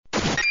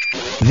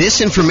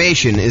This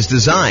information is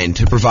designed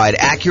to provide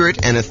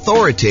accurate and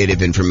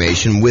authoritative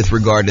information with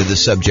regard to the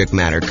subject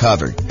matter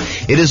covered.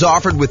 It is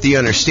offered with the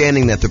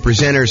understanding that the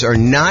presenters are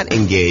not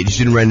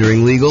engaged in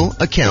rendering legal,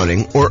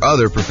 accounting, or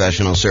other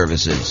professional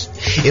services.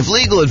 If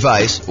legal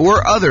advice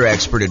or other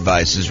expert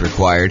advice is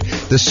required,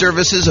 the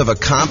services of a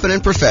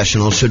competent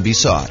professional should be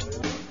sought.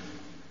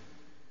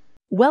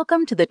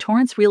 Welcome to the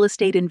Torrance Real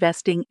Estate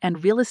Investing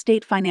and Real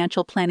Estate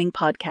Financial Planning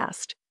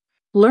Podcast.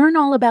 Learn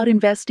all about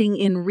investing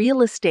in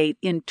real estate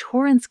in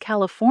Torrance,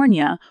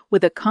 California,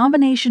 with a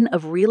combination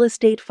of real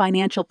estate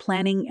financial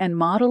planning and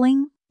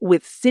modeling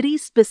with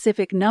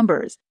city-specific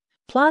numbers,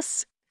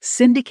 plus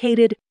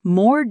syndicated,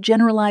 more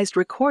generalized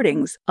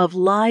recordings of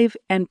live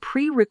and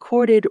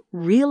pre-recorded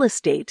real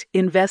estate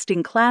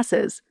investing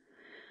classes,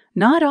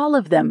 not all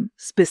of them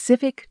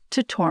specific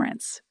to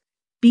Torrance.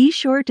 Be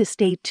sure to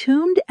stay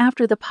tuned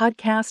after the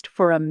podcast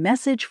for a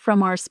message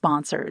from our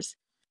sponsors.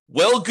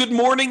 Well, good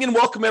morning and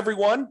welcome,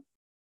 everyone.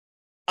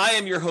 I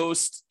am your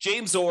host,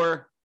 James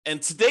Orr,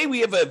 and today we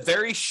have a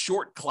very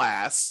short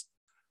class,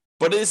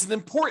 but it is an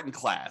important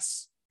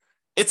class.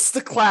 It's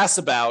the class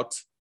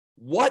about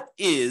what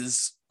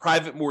is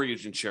private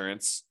mortgage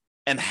insurance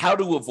and how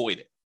to avoid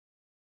it.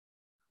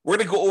 We're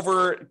going to go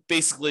over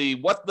basically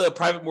what the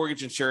private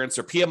mortgage insurance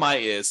or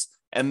PMI is,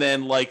 and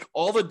then like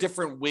all the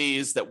different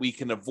ways that we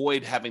can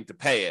avoid having to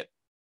pay it,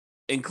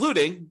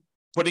 including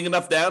putting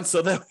enough down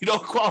so that we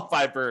don't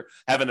qualify for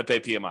having to pay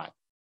PMI.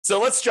 So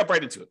let's jump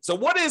right into it. So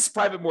what is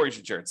private mortgage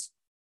insurance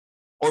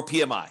or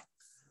PMI?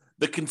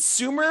 The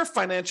Consumer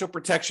Financial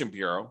Protection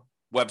Bureau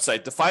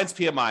website defines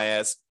PMI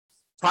as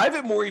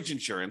private mortgage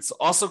insurance,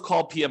 also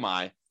called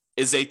PMI,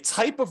 is a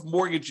type of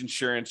mortgage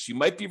insurance you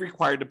might be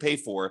required to pay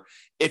for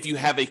if you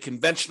have a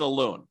conventional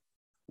loan.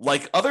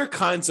 Like other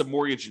kinds of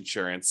mortgage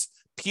insurance,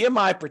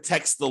 PMI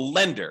protects the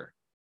lender,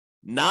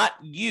 not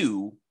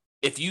you,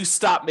 if you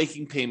stop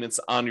making payments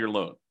on your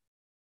loan.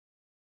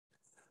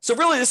 So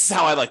really, this is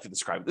how I like to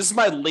describe it. This is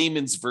my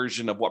layman's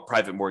version of what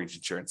private mortgage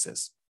insurance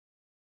is.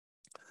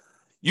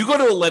 You go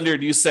to a lender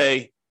and you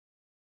say,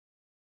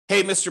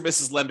 hey, Mr. and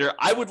Mrs. Lender,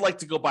 I would like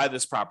to go buy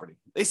this property.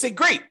 They say,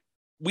 great.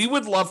 We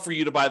would love for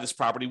you to buy this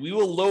property. We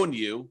will loan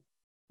you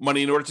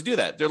money in order to do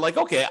that. They're like,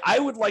 okay, I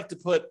would like to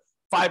put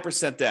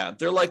 5% down.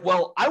 They're like,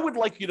 well, I would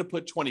like you to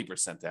put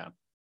 20% down.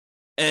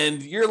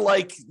 And you're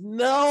like,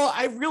 no,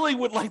 I really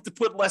would like to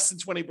put less than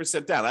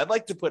 20% down. I'd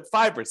like to put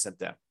 5%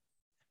 down.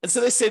 And so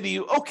they say to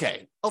you,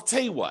 okay, I'll tell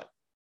you what,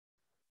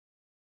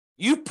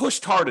 you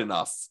pushed hard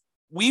enough.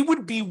 We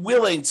would be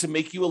willing to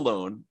make you a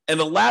loan and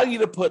allow you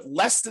to put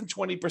less than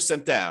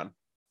 20% down.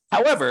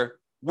 However,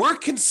 we're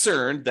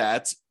concerned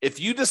that if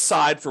you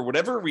decide for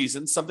whatever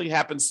reason, something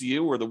happens to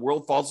you or the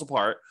world falls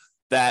apart,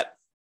 that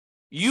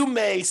you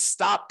may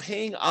stop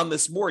paying on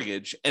this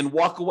mortgage and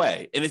walk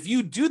away. And if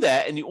you do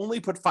that and you only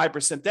put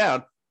 5%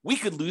 down, we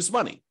could lose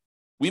money.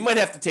 We might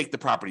have to take the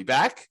property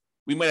back.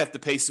 We might have to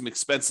pay some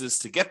expenses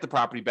to get the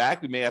property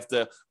back. We may have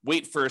to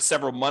wait for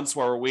several months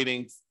while we're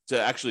waiting to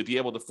actually be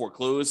able to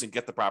foreclose and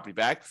get the property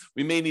back.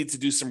 We may need to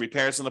do some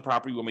repairs on the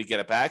property when we get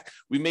it back.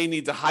 We may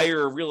need to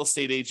hire a real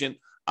estate agent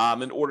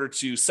in order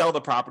to sell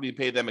the property and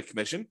pay them a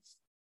commission.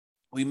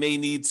 We may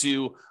need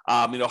to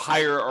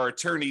hire our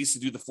attorneys to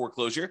do the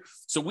foreclosure.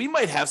 So we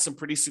might have some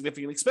pretty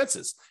significant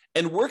expenses.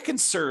 And we're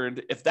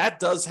concerned if that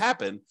does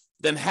happen,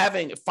 then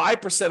having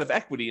 5% of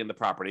equity in the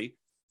property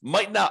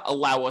might not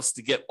allow us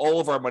to get all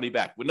of our money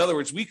back. In other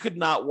words, we could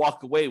not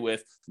walk away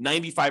with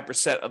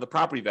 95% of the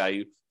property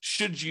value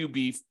should you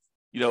be,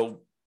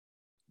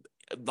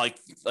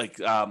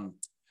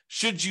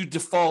 should you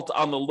default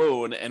on the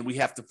loan and we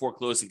have to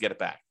foreclose and get it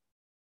back.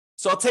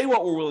 So I'll tell you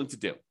what we're willing to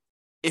do.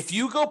 If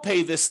you go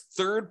pay this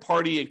third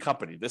party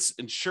company, this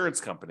insurance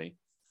company,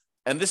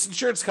 and this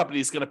insurance company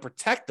is going to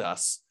protect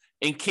us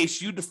in case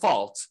you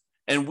default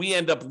and we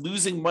end up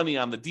losing money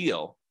on the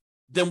deal,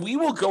 then we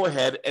will go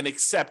ahead and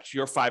accept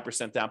your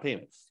 5% down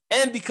payment.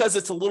 And because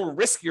it's a little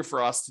riskier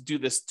for us to do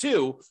this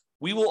too,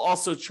 we will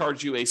also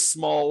charge you a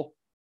small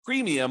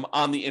premium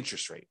on the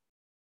interest rate.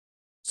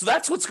 So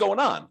that's what's going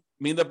on. I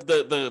mean,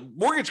 the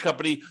mortgage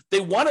company, they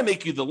want to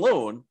make you the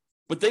loan,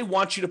 but they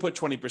want you to put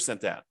 20%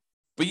 down.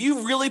 But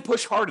you really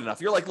push hard enough.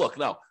 You're like, look,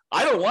 no,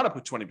 I don't want to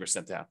put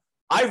 20% down.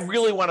 I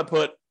really want to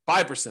put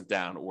 5%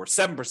 down or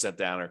 7%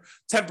 down or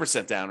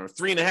 10% down or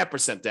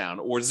 3.5% down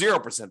or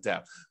 0%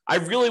 down. I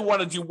really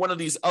want to do one of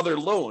these other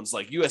loans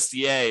like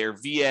USDA or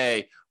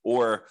VA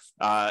or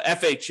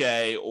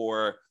FHA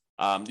or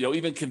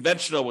even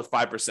conventional with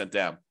 5%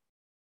 down.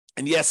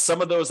 And yes,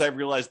 some of those I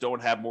realize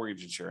don't have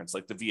mortgage insurance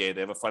like the VA.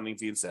 They have a funding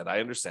fee instead. I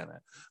understand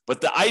that.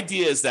 But the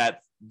idea is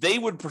that they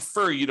would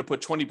prefer you to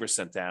put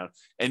 20% down.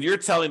 And you're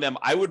telling them,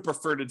 I would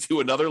prefer to do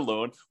another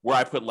loan where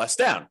I put less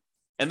down.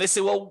 And they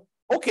say, well,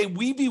 okay,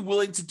 we'd be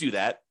willing to do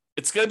that.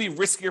 It's going to be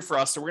riskier for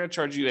us. So we're going to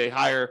charge you a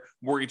higher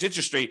mortgage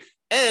interest rate.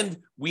 And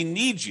we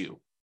need you.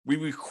 We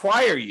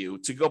require you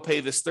to go pay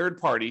this third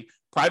party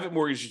private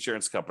mortgage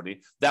insurance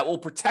company that will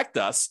protect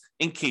us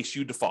in case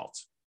you default.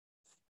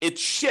 It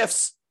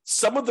shifts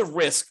some of the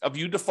risk of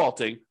you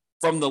defaulting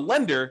from the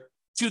lender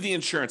to the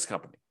insurance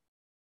company.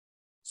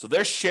 So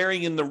they're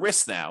sharing in the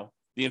risk now.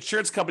 The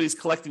insurance company is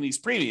collecting these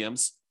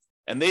premiums,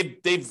 and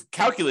they've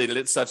calculated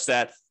it such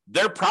that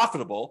they're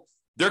profitable.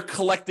 They're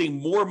collecting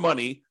more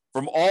money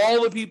from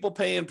all the people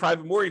paying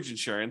private mortgage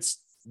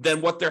insurance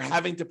than what they're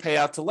having to pay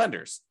out to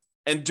lenders.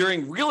 And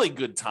during really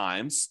good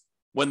times,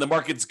 when the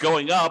market's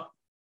going up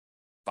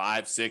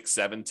 5, 6,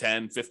 7,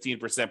 10,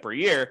 15% per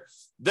year,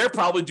 they're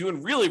probably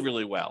doing really,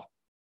 really well.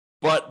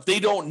 But they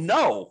don't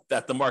know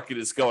that the market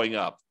is going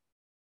up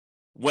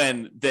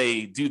when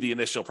they do the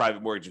initial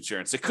private mortgage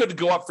insurance. It could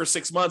go up for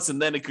 6 months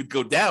and then it could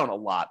go down a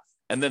lot.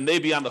 And then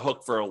they'd be on the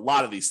hook for a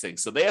lot of these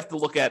things. So they have to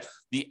look at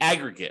the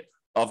aggregate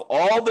of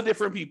all the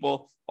different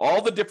people,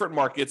 all the different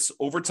markets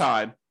over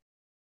time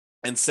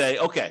and say,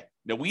 okay,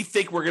 now we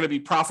think we're going to be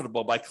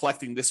profitable by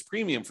collecting this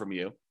premium from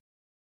you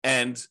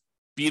and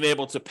being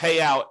able to pay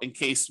out in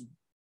case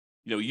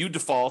you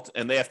default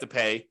and they have to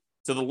pay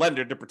to the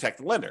lender to protect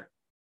the lender.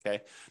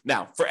 Okay.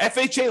 Now, for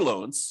FHA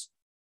loans,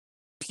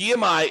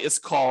 PMI is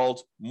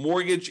called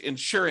mortgage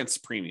insurance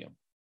premium.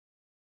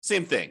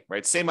 Same thing,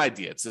 right? Same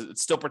idea. It's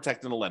still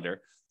protecting the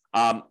lender.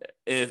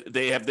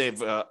 They have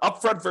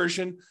upfront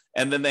version,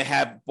 and then they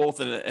have both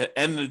and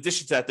in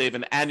addition to that, they have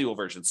an annual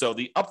version. So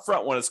the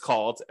upfront one is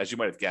called, as you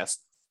might have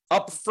guessed,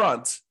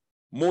 upfront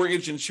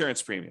mortgage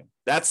insurance premium.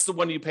 That's the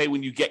one you pay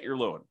when you get your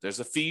loan. There's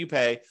a fee you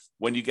pay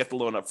when you get the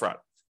loan upfront.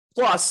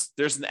 Plus,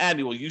 there's an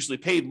annual, usually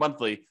paid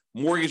monthly,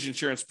 mortgage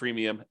insurance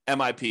premium,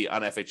 MIP,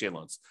 on FHA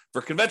loans.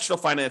 For conventional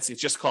financing,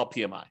 it's just called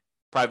PMI,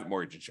 private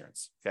mortgage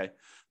insurance. Okay.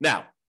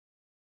 Now,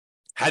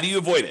 how do you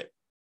avoid it?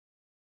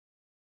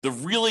 The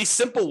really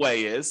simple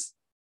way is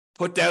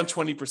put down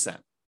 20%.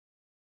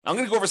 I'm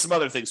going to go over some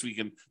other things we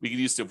can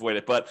use to avoid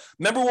it. But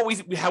remember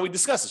how we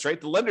discussed this, right?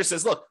 The lender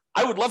says, look,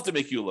 I would love to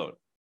make you a loan,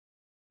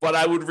 but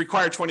I would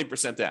require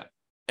 20% down.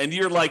 And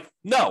you're like,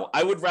 no,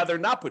 I would rather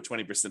not put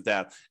 20%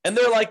 down. And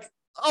they're like,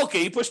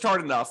 okay, you pushed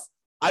hard enough.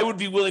 I would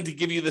be willing to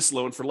give you this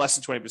loan for less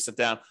than 20%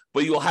 down,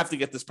 but you will have to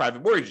get this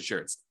private mortgage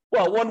insurance.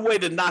 Well, one way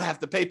to not have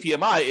to pay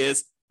PMI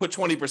is put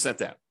 20%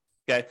 down.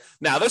 Okay.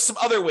 Now, there's some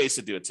other ways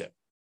to do it, too.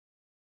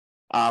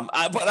 But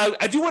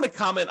I do want to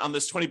comment on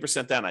this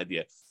 20% down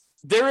idea.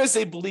 There is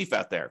a belief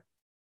out there,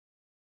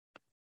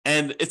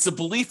 and it's a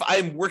belief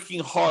I'm working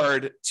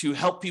hard to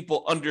help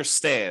people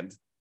understand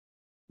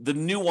the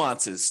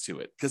nuances to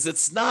it, because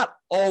it's not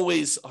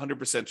always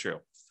 100% true.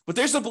 But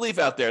there's a belief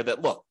out there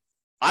that, look,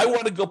 I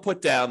want to go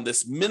put down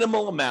this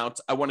minimal amount.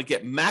 I want to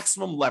get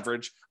maximum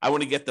leverage. I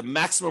want to get the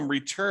maximum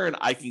return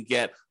I can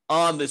get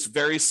on this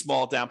very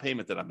small down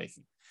payment that I'm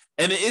making.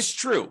 And it is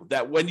true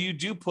that when you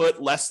do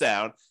put less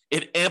down,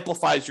 it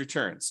amplifies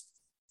returns.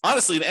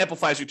 Honestly, it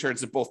amplifies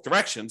returns in both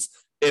directions.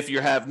 If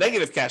you have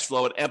negative cash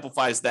flow, it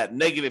amplifies that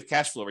negative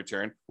cash flow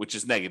return, which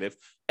is negative.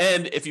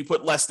 And if you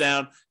put less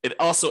down, it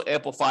also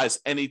amplifies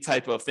any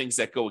type of things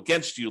that go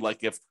against you.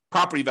 Like if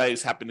property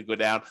values happen to go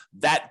down,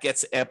 that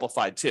gets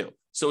amplified too.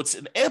 So it's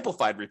an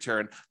amplified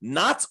return,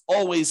 not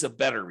always a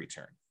better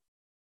return.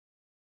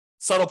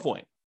 Subtle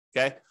point,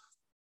 okay?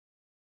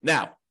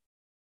 Now,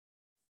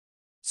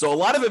 so a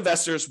lot of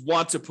investors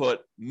want to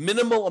put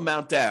minimal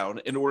amount down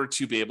in order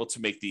to be able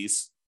to make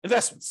these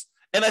investments.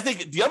 And I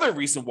think the other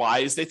reason why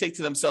is they think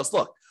to themselves,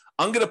 look,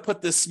 I'm going to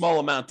put this small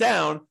amount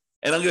down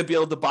and I'm going to be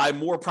able to buy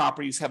more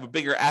properties, have a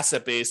bigger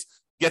asset base,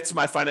 get to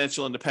my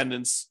financial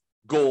independence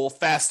goal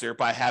faster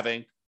by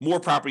having more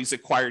properties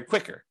acquired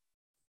quicker.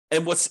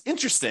 And what's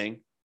interesting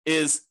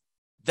is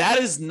that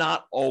is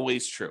not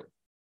always true.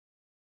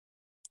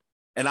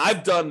 And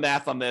I've done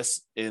math on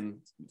this in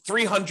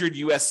 300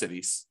 US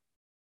cities.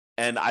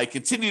 And I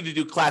continue to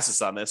do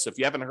classes on this. So if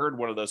you haven't heard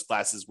one of those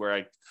classes where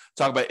I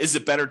talk about, is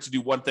it better to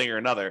do one thing or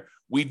another?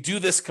 We do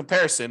this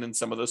comparison in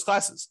some of those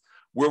classes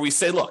where we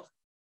say, look,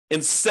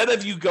 instead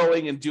of you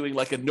going and doing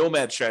like a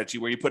nomad strategy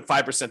where you put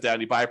 5%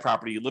 down, you buy a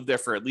property, you live there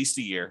for at least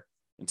a year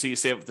until you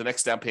save up the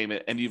next down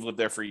payment and you've lived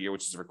there for a year,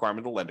 which is a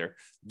requirement of the lender.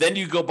 Then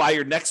you go buy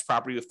your next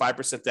property with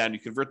 5% down, you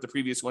convert the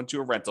previous one to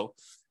a rental,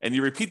 and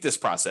you repeat this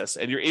process,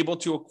 and you're able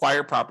to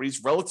acquire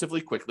properties relatively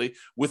quickly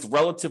with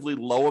relatively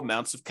low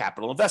amounts of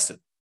capital invested.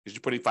 Because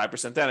you're putting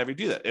 5% down every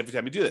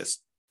time you do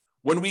this.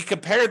 When we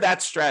compare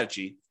that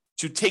strategy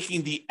to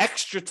taking the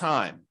extra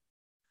time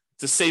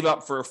to save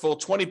up for a full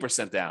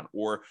 20% down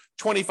or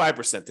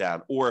 25%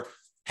 down, or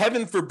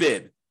heaven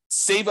forbid,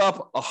 save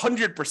up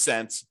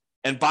 100%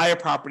 and buy a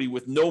property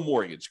with no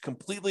mortgage,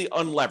 completely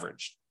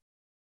unleveraged,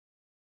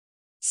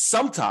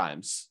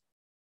 sometimes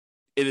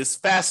it is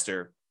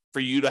faster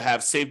for you to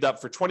have saved up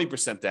for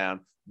 20%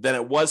 down than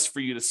it was for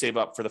you to save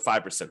up for the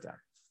 5% down.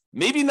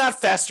 Maybe not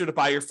faster to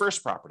buy your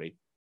first property,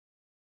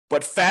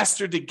 but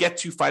faster to get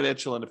to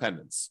financial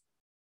independence.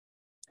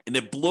 And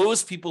it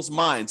blows people's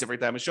minds every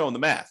time I show them the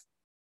math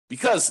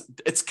because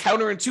it's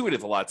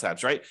counterintuitive a lot of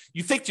times, right?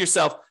 You think to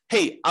yourself,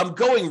 hey, I'm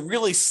going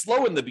really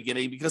slow in the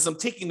beginning because I'm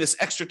taking this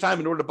extra time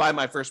in order to buy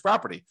my first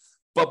property.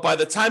 But by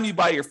the time you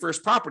buy your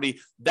first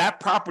property, that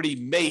property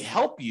may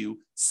help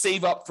you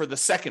save up for the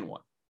second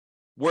one.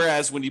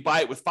 Whereas when you buy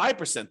it with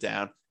 5%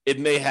 down, it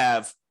may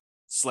have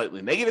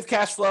slightly negative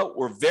cash flow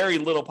or very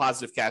little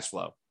positive cash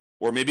flow,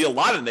 or maybe a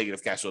lot of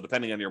negative cash flow,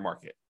 depending on your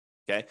market.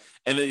 Okay.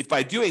 And if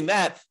by doing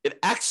that, it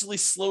actually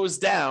slows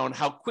down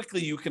how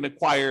quickly you can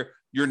acquire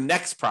your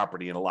next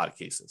property in a lot of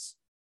cases.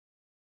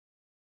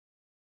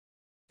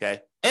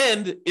 Okay.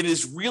 And it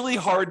is really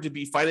hard to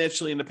be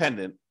financially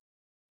independent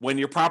when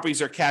your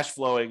properties are cash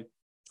flowing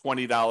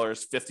 $20,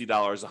 $50,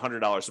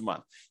 $100 a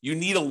month. You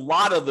need a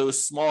lot of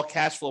those small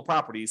cash flow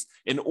properties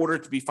in order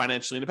to be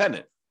financially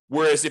independent.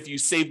 Whereas if you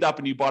saved up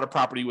and you bought a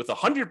property with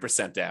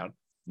 100% down,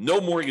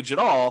 no mortgage at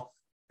all,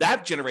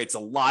 that generates a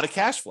lot of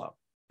cash flow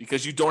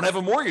because you don't have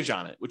a mortgage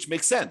on it, which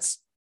makes sense.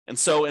 And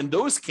so in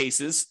those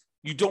cases,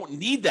 you don't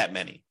need that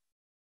many.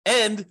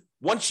 And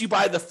once you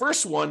buy the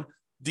first one,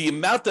 the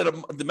amount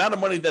of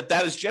money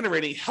that is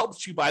generating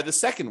helps you buy the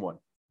second one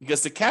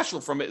because the cash flow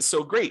from it is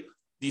so great.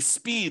 The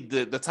speed,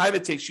 the time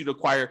it takes you to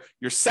acquire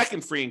your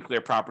second free and clear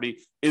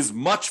property is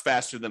much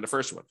faster than the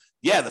first one.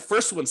 Yeah, the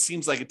first one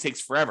seems like it takes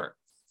forever.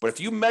 But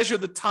if you measure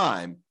the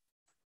time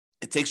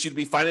it takes you to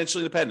be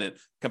financially independent,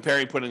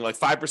 comparing putting like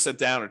 5%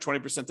 down or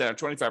 20% down or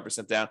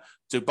 25% down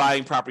to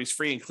buying properties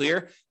free and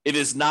clear, it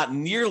is not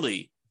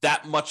nearly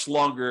that much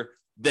longer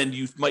than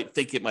you might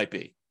think it might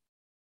be.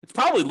 It's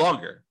probably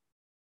longer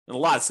in a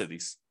lot of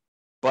cities,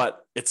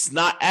 but it's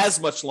not as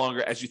much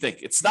longer as you think.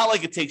 It's not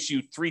like it takes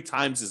you 3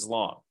 times as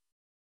long.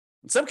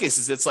 In some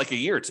cases, it's like a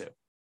year or 2.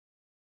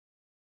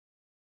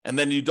 And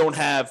then you don't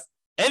have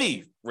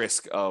any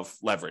risk of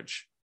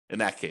leverage in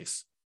that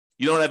case.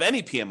 You don't have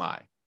any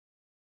PMI.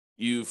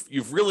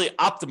 You've really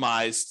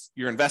optimized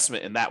your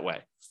investment in that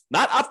way.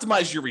 Not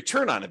optimize your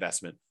return on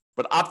investment,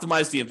 but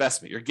optimize the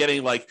investment. You're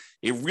getting like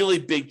a really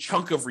big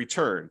chunk of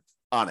return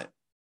on it.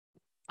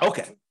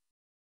 Okay,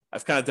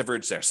 I've kind of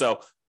diverged there.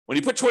 So when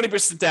you put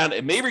 20% down,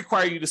 it may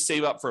require you to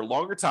save up for a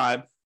longer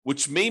time,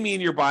 which may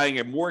mean you're buying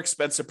a more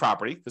expensive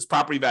property because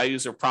property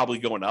values are probably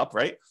going up,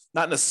 right?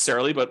 Not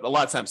necessarily, but a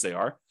lot of times they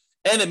are.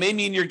 And it may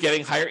mean you're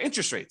getting higher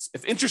interest rates.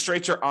 If interest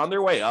rates are on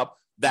their way up,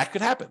 that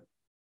could happen.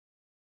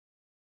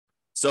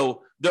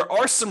 So there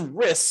are some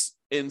risks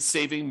in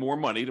saving more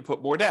money to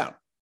put more down.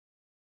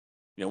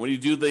 You know, when you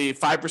do the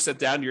 5%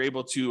 down, you're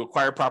able to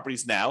acquire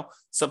properties now.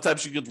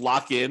 Sometimes you could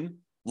lock in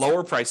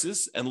lower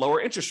prices and lower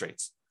interest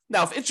rates.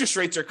 Now, if interest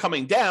rates are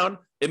coming down,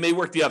 it may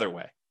work the other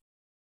way.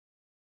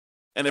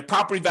 And if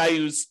property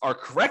values are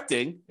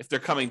correcting, if they're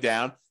coming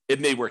down,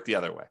 it may work the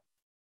other way.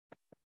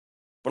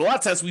 But a lot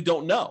of times we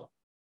don't know.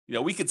 You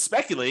know, we could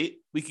speculate,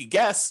 we could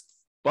guess,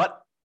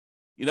 but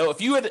you know, if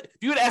you had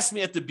asked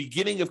me at the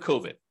beginning of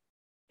COVID,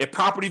 if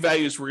property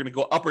values were going to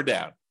go up or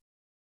down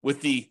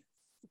with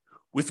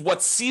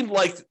what seemed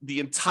like the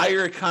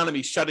entire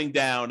economy shutting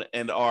down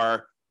and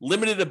our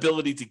limited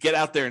ability to get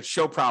out there and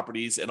show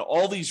properties and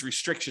all these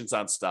restrictions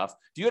on stuff,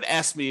 if you had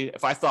asked me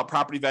if I thought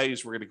property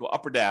values were going to go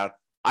up or down,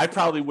 I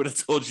probably would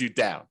have told you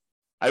down.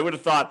 I would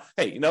have thought,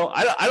 hey, you know,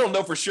 I don't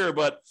know for sure,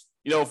 but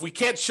you know, if we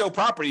can't show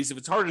properties, if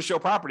it's harder to show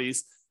properties,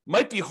 it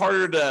might be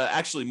harder to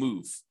actually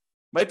move.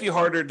 Might be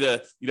harder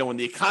to, you know, when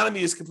the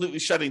economy is completely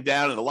shutting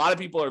down and a lot of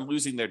people are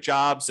losing their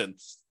jobs and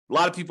a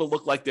lot of people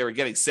look like they were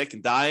getting sick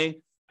and dying.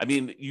 I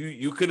mean,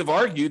 you could have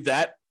argued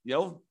that, you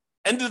know,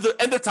 end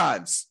of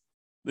times,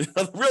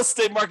 the real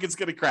estate market's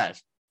going to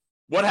crash.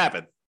 What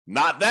happened?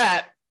 Not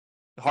that.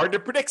 Hard to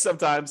predict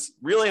sometimes.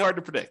 Really hard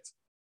to predict.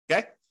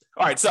 Okay.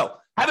 All right. So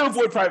how to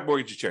avoid private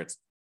mortgage insurance?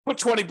 Put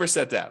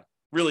 20% down.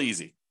 Really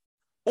easy.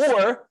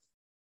 Or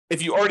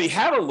if you already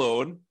have a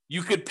loan,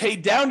 you could pay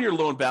down your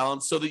loan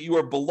balance so that you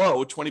are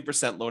below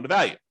 20% loan to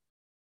value.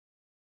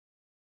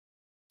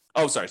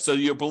 Oh, sorry. So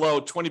you're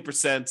below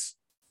 20%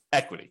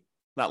 equity,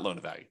 not loan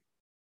to value.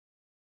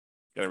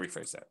 Got to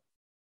rephrase that.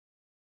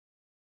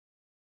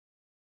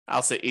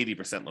 I'll say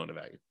 80% loan to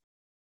value.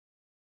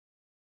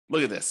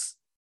 Look at this.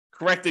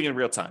 Correcting in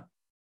real time.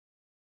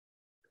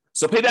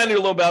 So pay down your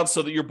loan balance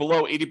so that you're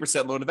below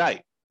 80% loan to value.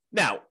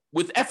 Now,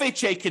 with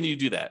FHA, can you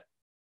do that?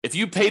 If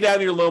you pay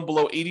down your loan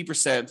below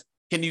 80%,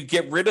 can you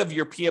get rid of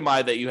your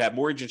PMI that you have,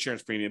 mortgage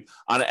insurance premium,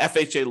 on an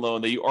FHA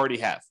loan that you already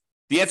have?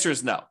 The answer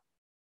is no.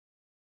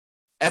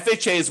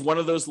 FHA is one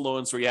of those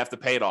loans where you have to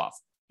pay it off.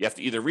 You have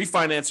to either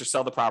refinance or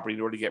sell the property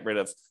in order to get rid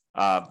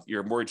of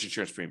your mortgage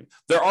insurance premium.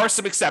 There are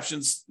some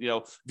exceptions. You know,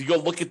 if you go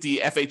look at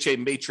the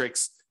FHA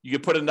matrix, you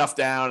can put enough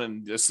down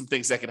and there's some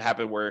things that can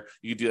happen where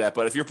you can do that.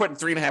 But if you're putting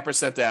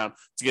 3.5% down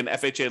to get an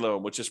FHA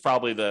loan, which is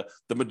probably the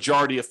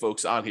majority of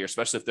folks on here,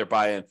 especially if they're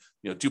buying,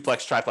 you know,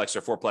 duplex, triplex,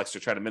 or fourplex,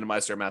 they're trying to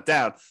minimize their amount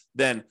down,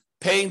 then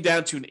paying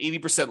down to an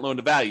 80% loan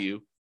to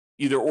value,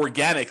 either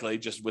organically,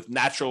 just with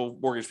natural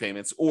mortgage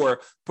payments,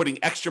 or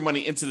putting extra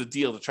money into the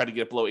deal to try to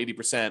get below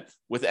 80%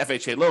 with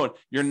FHA loan,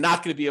 you're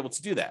not going to be able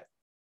to do that.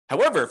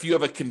 However, if you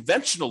have a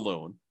conventional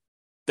loan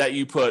that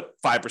you put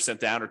 5%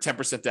 down or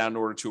 10% down in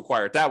order to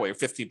acquire it that way, or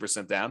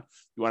 15% down,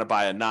 you want to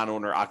buy a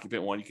non-owner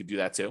occupant one, you could do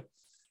that too.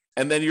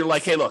 And then you're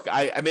like, hey, look,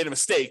 I made a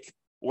mistake,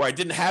 or I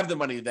didn't have the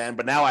money then,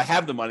 but now I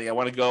have the money. I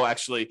want to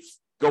actually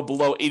go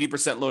below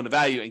 80% loan to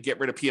value and get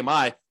rid of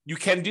PMI. You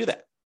can do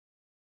that.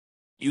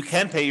 You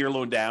can pay your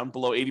loan down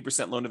below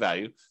 80% loan to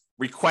value,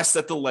 request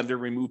that the lender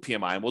remove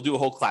PMI, and we'll do a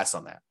whole class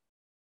on that.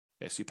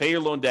 Okay, so you pay your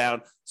loan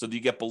down so that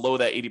you get below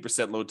that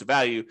 80% loan to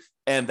value,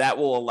 and that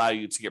will allow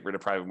you to get rid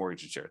of private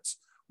mortgage insurance.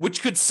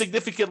 which could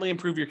significantly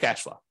improve your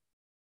cash flow.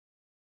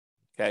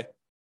 Okay.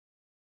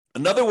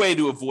 Another way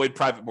to avoid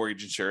private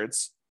mortgage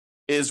insurance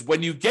is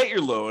when you get your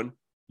loan,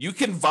 you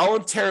can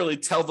voluntarily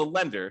tell the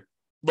lender,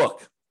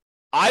 look,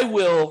 I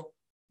will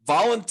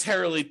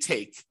voluntarily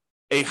take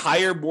a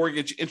higher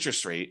mortgage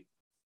interest rate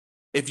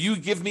if you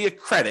give me a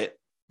credit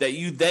that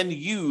you then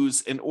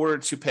use in order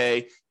to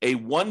pay a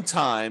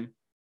one-time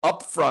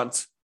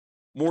upfront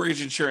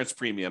mortgage insurance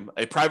premium,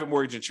 a private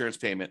mortgage insurance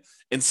payment,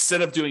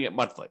 instead of doing it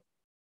monthly.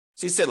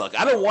 So you say, look,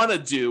 I don't want to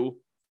do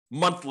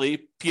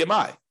monthly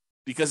PMI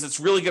because it's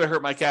really going to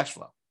hurt my cash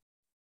flow.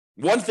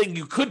 One thing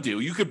you could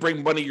do, you could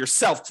bring money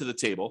yourself to the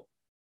table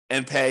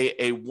and pay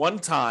a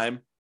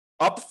one-time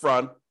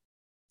upfront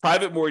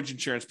private mortgage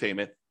insurance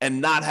payment and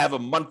not have a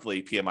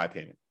monthly PMI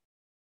payment.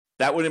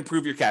 That would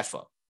improve your cash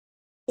flow.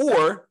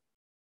 Or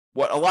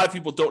what a lot of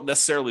people don't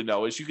necessarily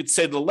know is you could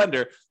say to the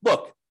lender,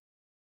 look,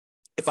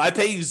 if I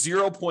pay you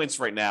 0 points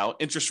right now,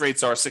 interest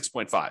rates are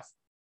 6.5.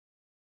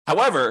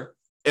 However,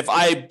 if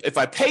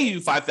I pay you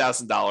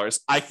 $5,000,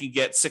 I can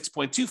get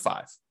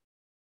 6.25.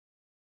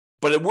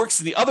 But it works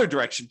in the other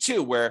direction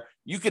too, where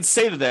you could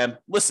say to them,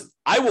 listen,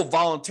 I will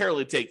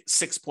voluntarily take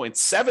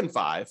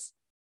 6.75.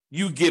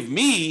 You give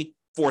me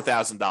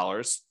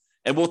 $4,000,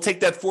 and we'll take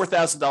that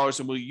 $4,000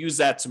 and we'll use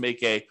that to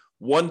make a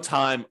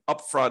one-time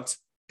upfront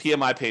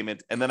PMI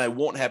payment, and then I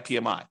won't have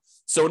PMI.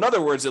 So in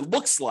other words, it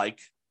looks like,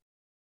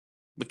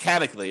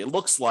 mechanically, it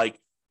looks like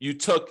you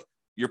took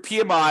your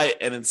PMI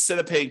and instead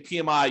of paying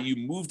PMI, you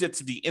moved it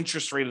to the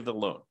interest rate of the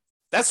loan.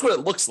 That's what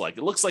it looks like.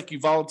 It looks like you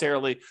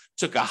voluntarily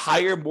took a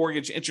higher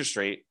mortgage interest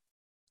rate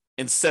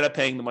instead of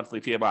paying the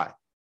monthly PMI.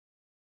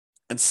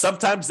 And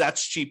sometimes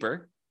that's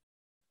cheaper.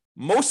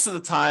 Most of the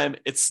time,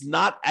 it's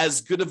not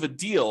as good of a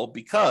deal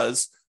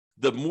because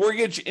the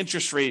mortgage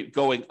interest rate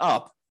going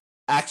up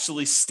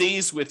actually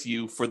stays with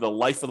you for the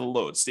life of the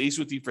loan, stays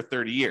with you for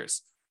 30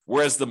 years.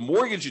 Whereas the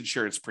mortgage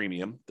insurance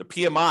premium, the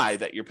PMI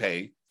that you're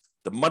paying,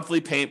 the monthly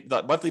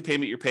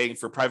payment you're paying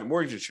for private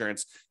mortgage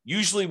insurance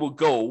usually will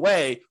go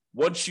away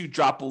once you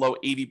drop below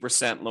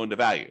 80% loan to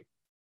value.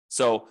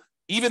 So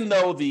even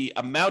though the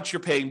amount you're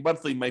paying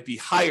monthly might be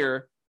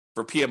higher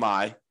for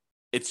PMI,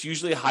 it's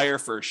usually higher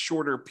for a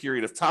shorter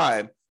period of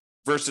time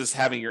versus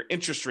having your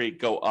interest rate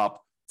go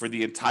up for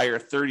the entire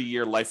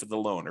 30-year life of the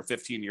loan or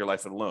 15-year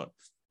life of the loan.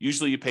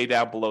 Usually you pay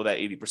down below that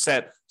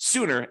 80%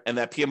 sooner, and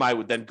that PMI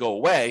would then go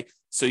away.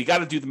 So you got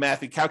to do the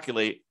math and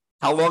calculate,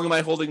 how long am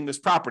I holding this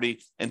property,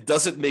 and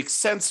does it make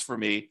sense for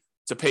me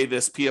to pay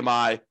this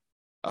PMI,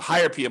 a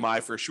higher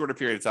PMI for a shorter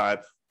period of time,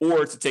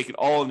 or to take it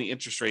all in the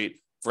interest rate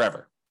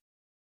forever?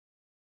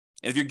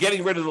 And if you're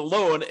getting rid of the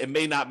loan, it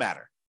may not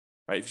matter.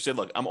 Right? If you say,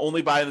 look, I'm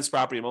only buying this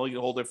property, I'm only going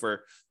to hold it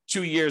for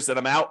 2 years, then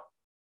I'm out,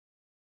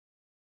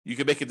 you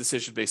can make a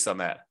decision based on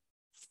that.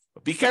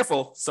 But be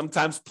careful.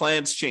 Sometimes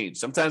plans change.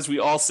 Sometimes we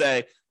all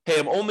say, hey,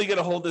 I'm only going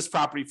to hold this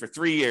property for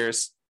 3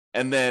 years.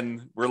 And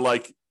then we're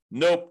like,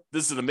 nope,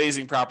 this is an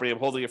amazing property. I'm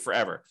holding it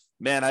forever.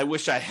 Man, I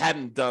wish I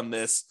hadn't done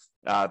this,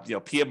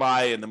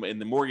 PMI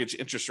and the mortgage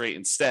interest rate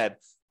instead.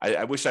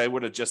 I wish I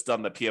would have just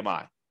done the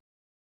PMI.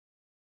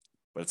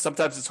 But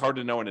sometimes it's hard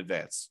to know in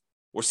advance.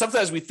 Or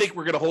sometimes we think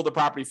we're going to hold the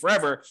property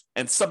forever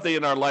and something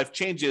in our life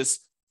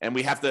changes and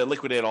we have to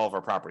liquidate all of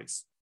our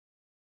properties.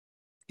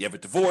 You have a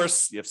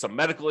divorce, you have some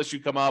medical issue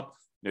come up,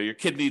 your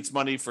kid needs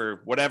money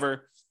for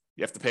whatever,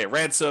 you have to pay a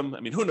ransom. I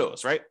mean, who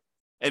knows, right?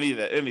 Any of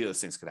those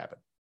things could happen.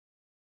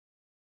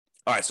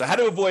 All right, so how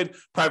to avoid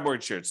private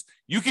mortgage insurance?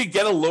 You could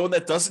get a loan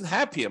that doesn't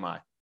have PMI.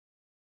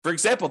 For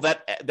example,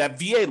 that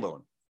VA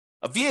loan.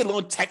 A VA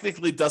loan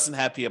technically doesn't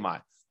have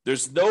PMI.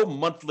 There's no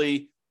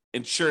monthly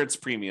insurance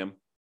premium,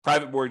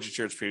 private mortgage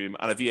insurance premium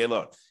on a VA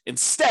loan.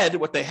 Instead,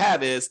 what they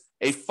have is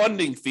a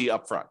funding fee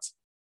upfront.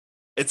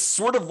 It's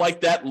sort of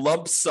like that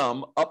lump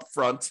sum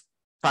upfront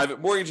private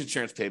mortgage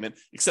insurance payment,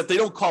 except they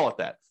don't call it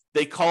that.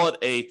 They call it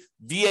a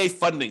VA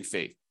funding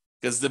fee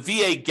because the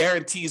VA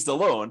guarantees the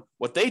loan.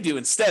 What they do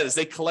instead is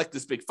they collect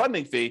this big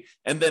funding fee,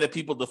 and then if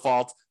people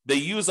default, they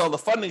use all the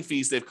funding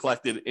fees they've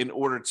collected in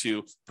order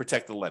to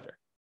protect the lender.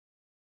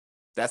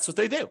 That's what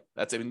they do.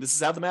 This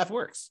is how the math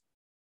works.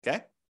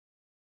 Okay?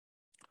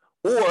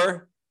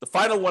 Or the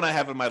final one I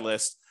have on my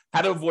list,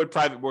 how to avoid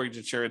private mortgage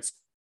insurance,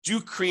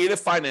 do creative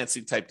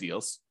financing type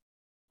deals.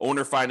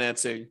 Owner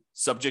financing,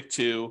 subject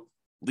to,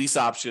 lease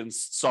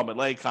options, installment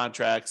land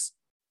contracts,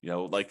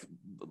 like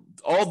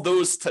all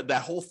those,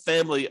 that whole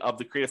family of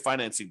the creative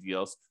financing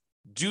deals,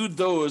 do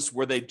those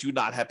where they do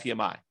not have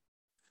PMI.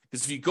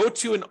 Because if you go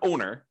to an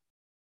owner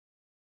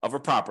of a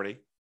property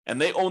and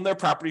they own their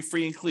property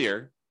free and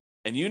clear,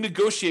 and you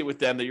negotiate with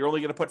them that you're only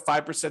going to put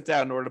 5%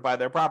 down in order to buy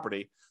their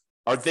property,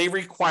 are they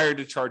required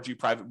to charge you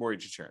private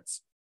mortgage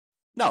insurance?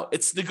 No,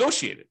 it's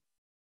negotiated.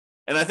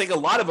 And I think a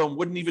lot of them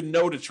wouldn't even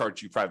know to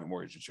charge you private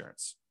mortgage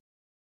insurance.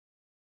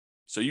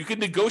 So you can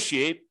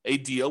negotiate a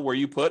deal where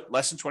you put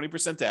less than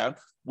 20% down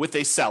with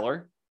a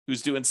seller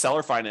who's doing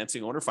seller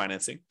financing, owner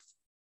financing,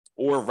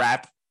 or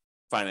wrap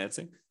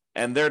financing,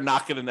 and they're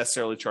not going to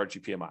necessarily charge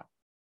you PMI.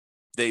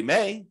 They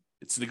may,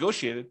 it's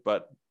negotiated,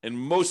 but in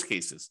most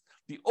cases,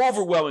 the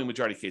overwhelming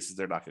majority of cases,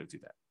 they're not going to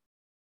do that.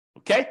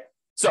 Okay?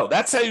 So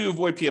that's how you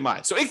avoid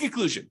PMI. So in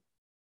conclusion,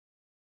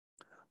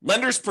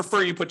 lenders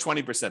prefer you put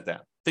 20% down.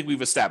 I think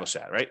we've established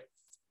that, right?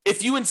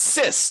 If you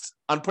insist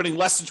on putting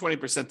less than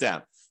 20%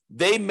 down,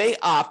 they may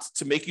opt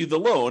to make you the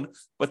loan,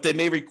 but they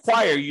may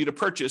require you to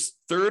purchase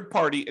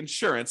third-party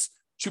insurance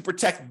to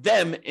protect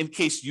them in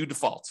case you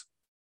default.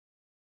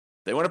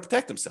 They want to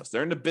protect themselves.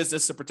 They're in the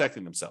business of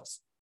protecting themselves.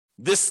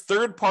 This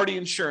third-party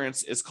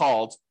insurance is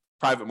called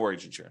private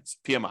mortgage insurance,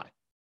 PMI.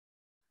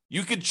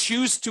 You could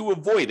choose to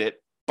avoid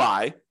it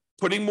by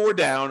putting more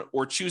down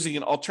or choosing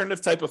an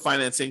alternative type of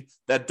financing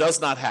that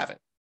does not have it.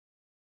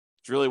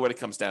 It's really what it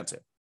comes down to.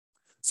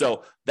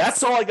 So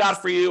that's all I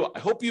got for you. I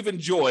hope you've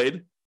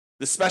enjoyed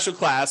this special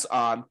class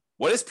on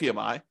what is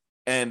PMI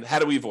and how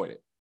do we avoid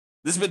it.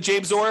 This has been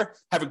James Orr.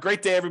 Have a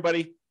great day,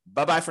 everybody.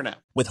 Bye-bye for now.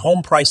 With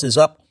home prices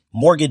up,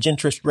 mortgage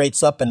interest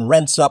rates up, and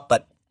rents up,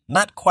 but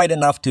not quite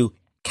enough to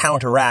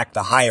counteract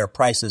the higher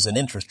prices and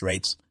interest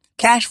rates,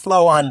 cash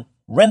flow on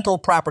rental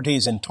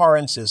properties in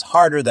Torrance is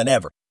harder than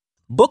ever.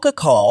 Book a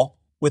call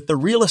with the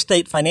Real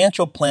Estate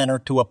Financial Planner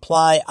to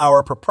apply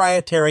our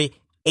proprietary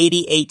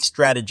 88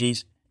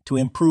 strategies to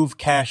improve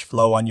cash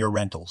flow on your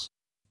rentals.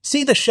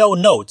 See the show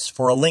notes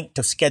for a link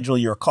to schedule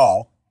your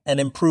call and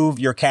improve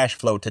your cash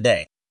flow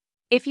today.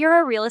 If you're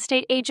a real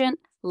estate agent,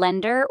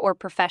 lender, or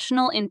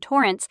professional in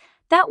Torrance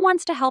that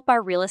wants to help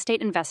our real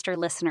estate investor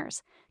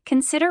listeners,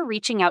 consider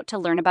reaching out to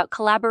learn about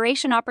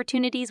collaboration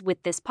opportunities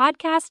with this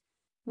podcast.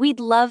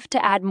 We'd love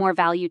to add more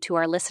value to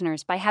our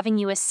listeners by having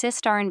you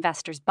assist our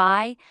investors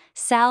buy,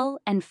 sell,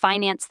 and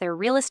finance their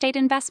real estate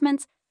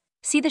investments.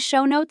 See the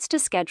show notes to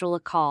schedule a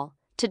call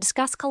to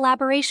discuss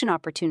collaboration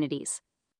opportunities.